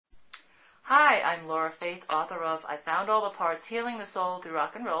Hi, I'm Laura Faith, author of I Found All the Parts, Healing the Soul Through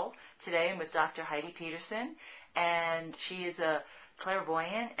Rock and Roll. Today I'm with Dr. Heidi Petersen, and she is a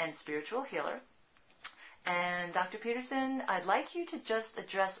clairvoyant and spiritual healer. And Dr. Petersen, I'd like you to just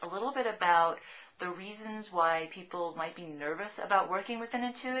address a little bit about the reasons why people might be nervous about working with an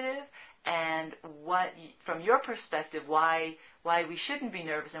intuitive, and what, from your perspective, why we shouldn't be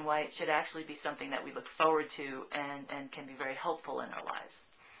nervous and why it should actually be something that we look forward to and can be very helpful in our lives.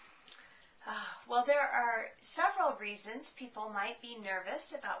 Well, there are several reasons people might be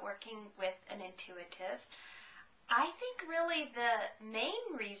nervous about working with an intuitive. I think really the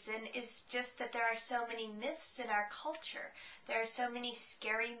main reason is just that there are so many myths in our culture. There are so many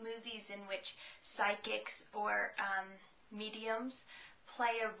scary movies in which psychics or mediums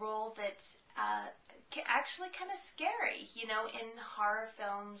play a role that's actually kind of scary, in horror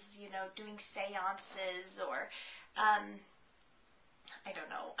films, doing seances or I don't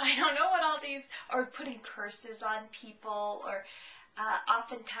know what all these, or putting curses on people, or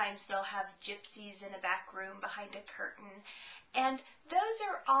oftentimes they'll have gypsies in a back room behind a curtain. And those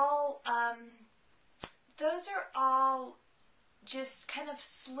are all just kind of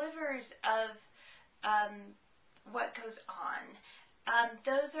slivers of what goes on.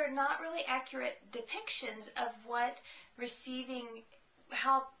 Those are not really accurate depictions of what receiving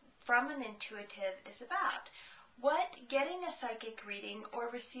help from an intuitive is about. What getting a psychic reading or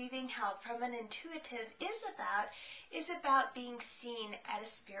receiving help from an intuitive is about being seen at a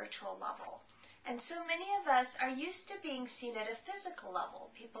spiritual level. And so many of us are used to being seen at a physical level.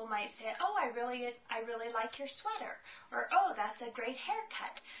 People might say, "Oh, I really like your sweater," or "Oh, that's a great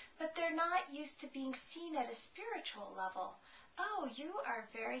haircut." But they're not used to being seen at a spiritual level. "Oh, you are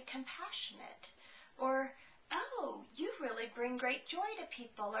very compassionate," or "Oh, you really bring great joy to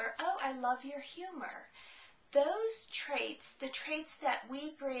people," or "Oh, I love your humor." Those traits, the traits that we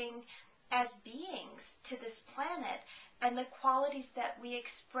bring as beings to this planet, and the qualities that we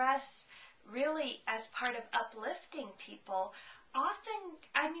express really as part of uplifting people,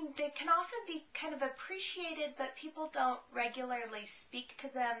 they can often be kind of appreciated, but people don't regularly speak to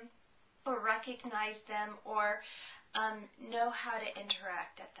them or recognize them or know how to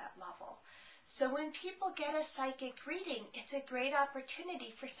interact at that level. So when people get a psychic reading, it's a great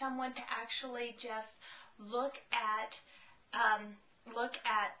opportunity for someone to actually just look at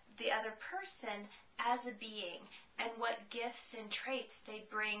the other person as a being and what gifts and traits they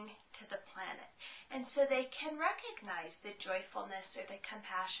bring to the planet. And so they can recognize the joyfulness or the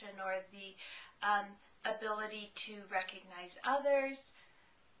compassion or the ability to recognize others,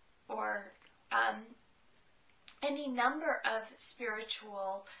 or any number of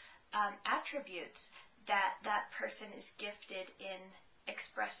spiritual attributes that that person is gifted in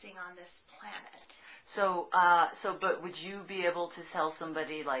expressing on this planet. But would you be able to tell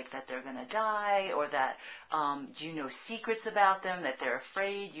somebody like that they're going to die, or that do you know secrets about them, that they're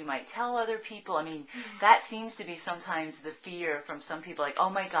afraid you might tell other people? I mean, that seems to be sometimes the fear from some people, like, "Oh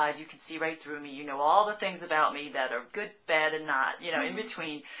my God, you can see right through me. You know all the things about me that are good, bad, and not, in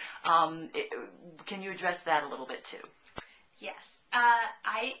between." Can you address that a little bit too? Yes.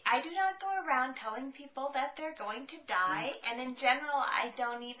 I do not go around telling people that they're going to die, and in general, I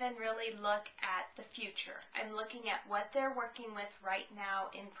don't even really look at the future. I'm looking at what they're working with right now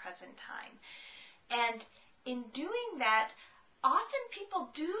in present time. And in doing that, often people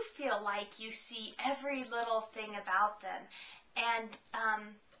do feel like you see every little thing about them. And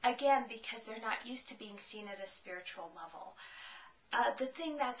again, because they're not used to being seen at a spiritual level. The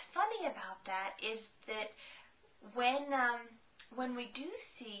thing that's funny about that is that when we do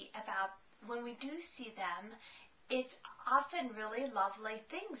see them, it's often really lovely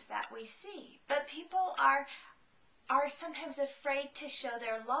things that we see. But people are sometimes afraid to show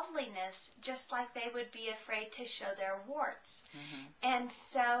their loveliness, just like they would be afraid to show their warts. And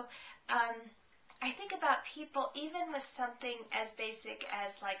so I think about people, even with something as basic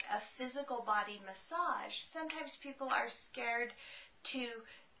as like a physical body massage, sometimes people are scared to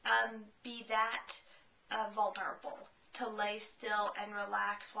be that vulnerable, to lay still and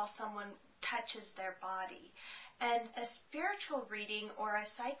relax while someone touches their body. And a spiritual reading or a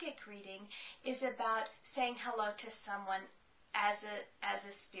psychic reading is about saying hello to someone as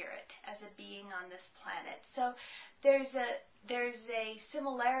a spirit, as a being on this planet. So there's a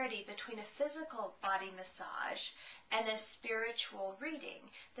similarity between a physical body massage and a spiritual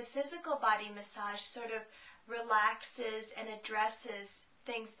reading. The physical body massage sort of relaxes and addresses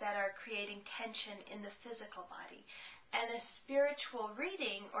things that are creating tension in the physical body. And a spiritual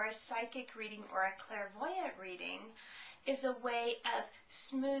reading or a psychic reading or a clairvoyant reading is a way of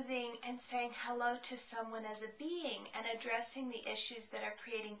smoothing and saying hello to someone as a being and addressing the issues that are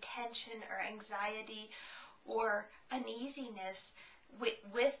creating tension or anxiety or uneasiness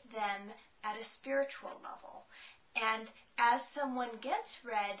with them at a spiritual level. And as someone gets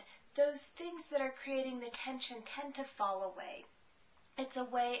read, those things that are creating the tension tend to fall away. It's a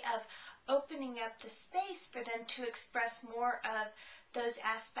way of opening up the space for them to express more of those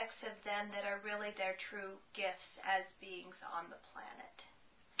aspects of them that are really their true gifts as beings on the planet.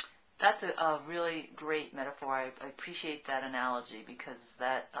 That's a really great metaphor. I appreciate that analogy because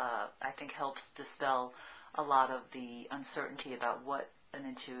that, I think, helps dispel a lot of the uncertainty about what an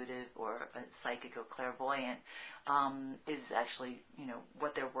intuitive or a psychic or clairvoyant is actually,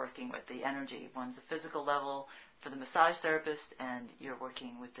 what they're working with, the energy. One's a physical level for the massage therapist, and you're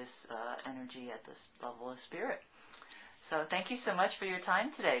working with this energy at this level of spirit. So thank you so much for your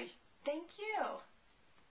time today. Thank you.